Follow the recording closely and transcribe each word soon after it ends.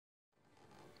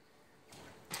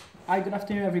Hi, good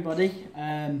afternoon everybody.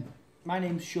 My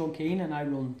name's Keane and I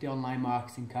run the Online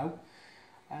Marketing Co.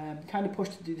 Kind of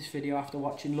pushed to do this video after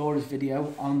watching Laura's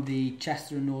video on the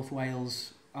Chester and North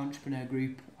Wales entrepreneur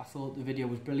group. I thought the video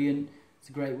was brilliant. It's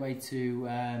a great way to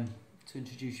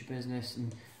introduce your business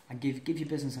and give your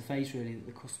business a face really that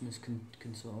the customers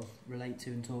can sort of relate to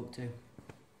and talk to.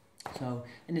 So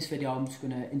in this video I'm just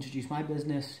going to introduce my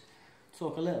business,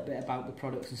 talk a little bit about the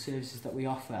products and services that we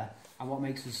offer and what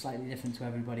makes us slightly different to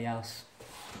everybody else.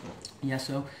 Yeah,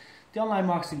 so the Online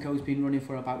Marketing Co has been running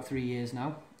for about 3 years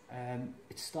now.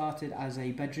 It started as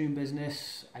a bedroom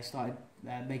business. I started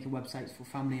making websites for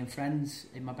family and friends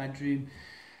in my bedroom,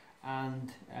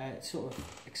 and it sort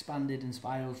of expanded and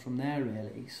spiraled from there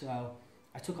really. So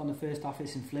I took on the first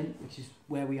office in Flint, which is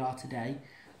where we are today.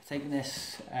 I've taken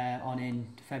this on in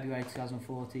February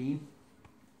 2014,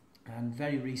 and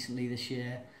very recently this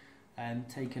year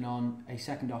taken on a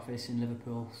second office in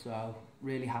Liverpool, so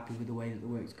really happy with the way that the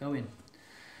work's going.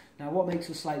 Now what makes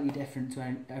us slightly different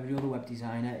to every other web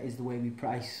designer is the way we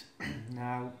price.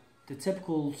 Now the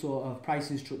typical sort of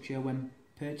pricing structure when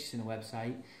purchasing a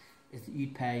website is that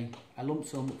you'd pay a lump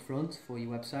sum up front for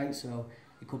your website, so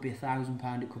it could be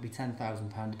 £1,000, it could be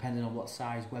 £10,000 depending on what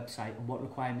size website and what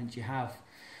requirements you have.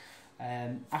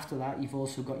 After that you've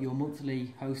also got your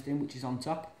monthly hosting, which is on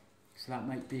top, so that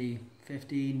might be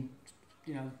 £10–15,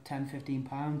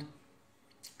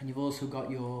 and you've also got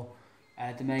your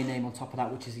domain name on top of that,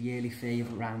 which is a yearly fee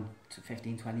of around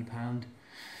 £15–20.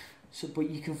 So, but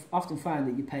you can often find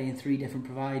that you're paying 3 different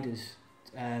providers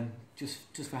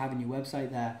just for having your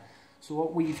website there. So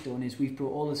what we've done is we've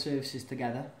brought all the services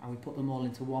together and we put them all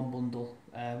into one bundle,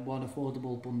 one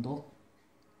affordable bundle,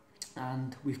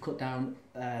 and we've cut down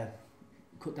the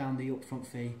upfront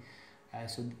fee,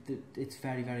 so it's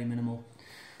very minimal.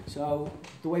 So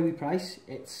the way we price,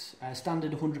 it's a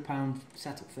standard £100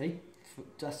 setup fee,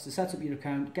 just to set up your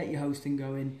account, get your hosting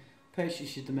going,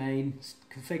 purchase your domain,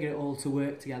 configure it all to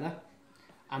work together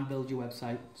and build your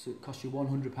website. So it costs you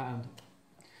 £100.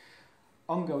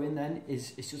 Ongoing then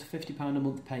it's just a £50 a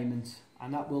month payment,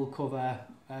 and that will cover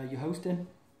your hosting,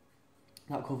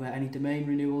 that'll cover any domain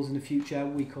renewals in the future,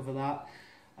 we cover that.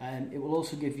 It will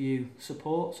also give you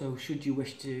support, so should you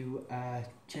wish to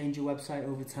change your website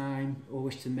over time or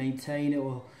wish to maintain it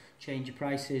or change your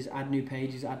prices, add new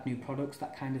pages, add new products,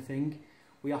 that kind of thing,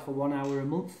 we offer 1 hour a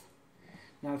month.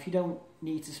 Now if you don't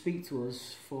need to speak to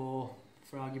us for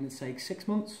argument's sake 6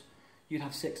 months, you'd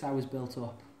have 6 hours built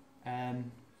up.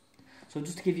 So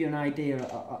just to give you an idea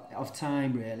of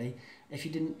time really,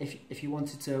 if you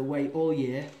wanted to wait all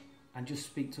year and just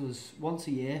speak to us once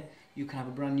a year, you can have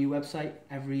a brand new website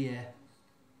every year.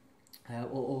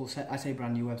 I say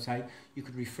brand new website, you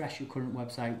could refresh your current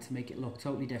website to make it look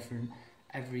totally different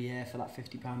every year for that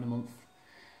 £50 a month.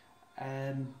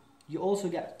 You also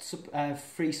get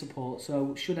free support,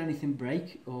 so should anything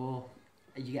break or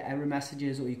you get error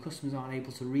messages or your customers aren't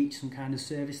able to reach some kind of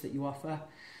service that you offer,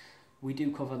 we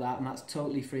do cover that, and that's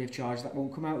totally free of charge. That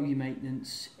won't come out of your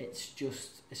maintenance, it's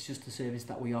just a service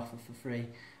that we offer for free.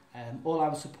 All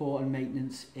our support and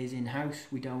maintenance is in-house,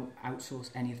 we don't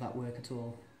outsource any of that work at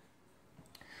all.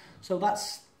 So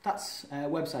that's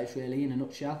websites really in a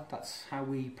nutshell. That's how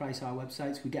we price our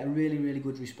websites. We get a really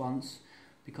good response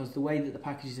because the way that the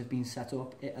packages have been set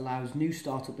up, it allows new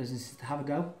startup businesses to have a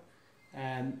go.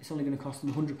 It's only going to cost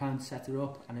them £100 to set it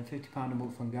up and then £50 a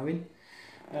month ongoing.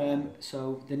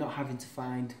 So they're not having to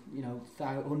find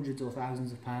hundreds or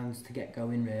thousands of pounds to get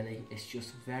going really. It's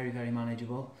just very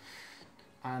manageable.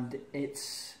 And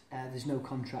it's there's no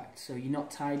contract, so you're not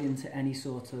tied into any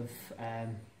sort of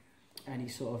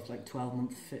like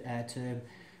 12-month term.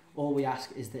 All we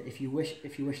ask is that if you wish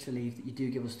to leave, that you do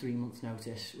give us 3 months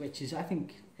notice, which is, I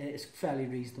think, it's fairly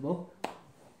reasonable.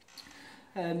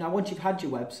 Now once you've had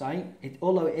your website,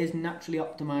 although it is naturally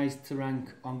optimized to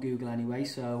rank on Google anyway,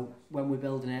 so when we're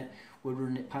building it, we're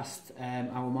running it past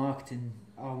our marketing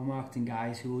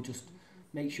guys, who will just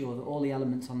make sure that all the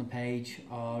elements on the page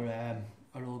are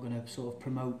all going to sort of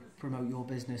promote your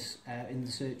business in the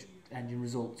search engine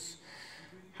results.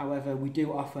 However, we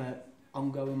do offer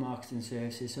ongoing marketing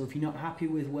services, so if you're not happy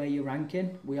with where you're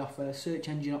ranking, we offer search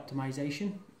engine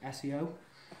optimization, SEO,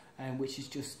 which is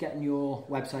just getting your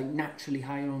website naturally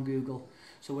higher on Google,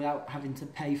 so without having to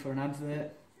pay for an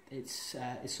advert. It's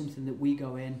something that we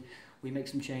go in, we make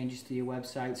some changes to your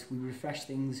websites, we refresh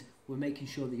things, we're making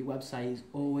sure that your website is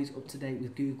always up to date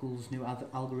with Google's new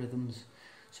algorithms,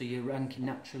 so you're ranking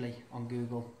naturally on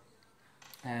Google.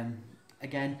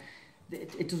 Again,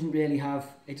 it doesn't really have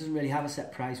a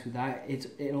set price with that.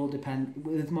 It all depends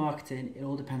with marketing. It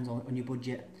all depends on your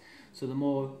budget. So the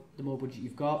more budget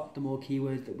you've got, the more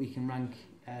keywords that we can rank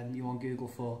you on Google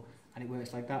for, and it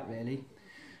works like that really.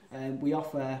 We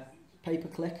offer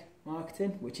pay-per-click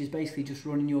marketing, which is basically just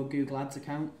running your Google Ads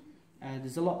account.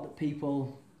 There's a lot that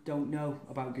people don't know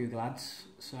about Google Ads,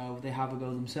 so they have a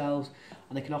go themselves,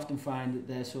 and they can often find that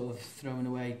they're sort of throwing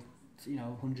away, you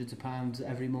know, hundreds of pounds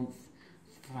every month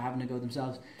for having a go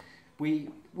themselves. We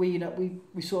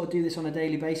sort of do this on a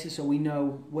daily basis, so we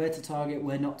know where to target,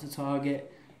 where not to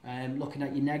target, looking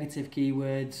at your negative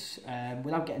keywords,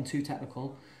 without getting too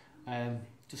technical,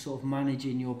 just sort of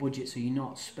managing your budget so you're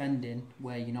not spending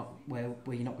where you're not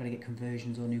going to get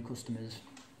conversions or new customers.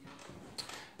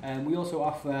 We also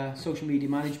offer social media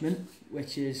management,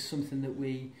 which is something that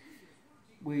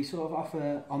we sort of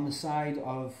offer on the side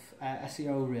of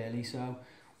SEO really. So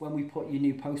when we put your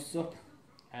new posts up,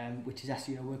 which is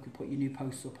SEO work, we put your new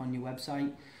posts up on your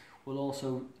website, we'll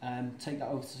also take that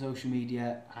over to social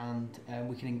media, and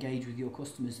we can engage with your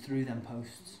customers through them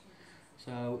posts.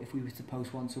 So if we were to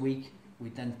post once a week,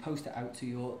 we'd then post it out to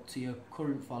your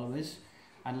current followers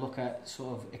and look at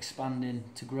sort of expanding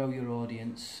to grow your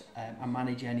audience, and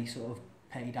manage any sort of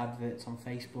paid adverts on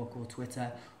Facebook or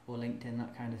Twitter or LinkedIn,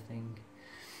 that kind of thing.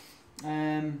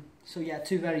 So yeah,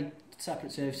 two very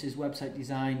separate services: website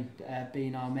design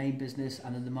being our main business,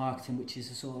 and then the marketing, which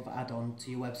is a sort of add-on to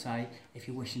your website if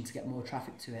you're wishing to get more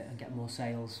traffic to it and get more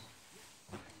sales.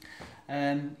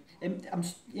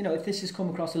 You know, if this has come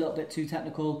across a little bit too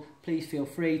technical, please feel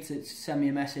free to send me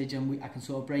a message, and I can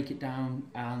sort of break it down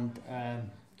and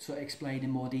sort of explain in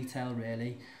more detail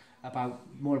really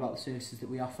more about the services that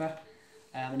we offer.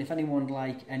 And if anyone would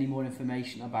like any more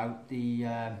information about the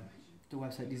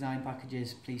website design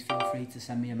packages, please feel free to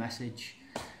send me a message.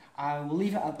 I will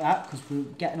leave it at that because we're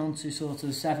getting on to sort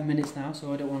of 7 minutes now,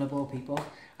 so I don't want to bore people.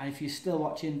 And if you're still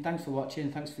watching, thanks for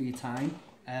watching, thanks for your time.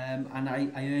 And I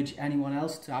urge anyone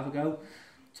else to have a go,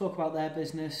 talk about their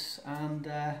business, and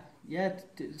yeah,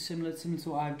 similar to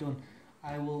what I've done.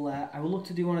 I will look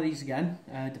to do one of these again.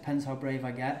 Depends how brave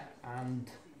I get, and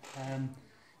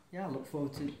yeah, I look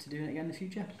forward to doing it again in the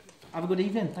future. Have a good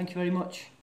evening. Thank you very much.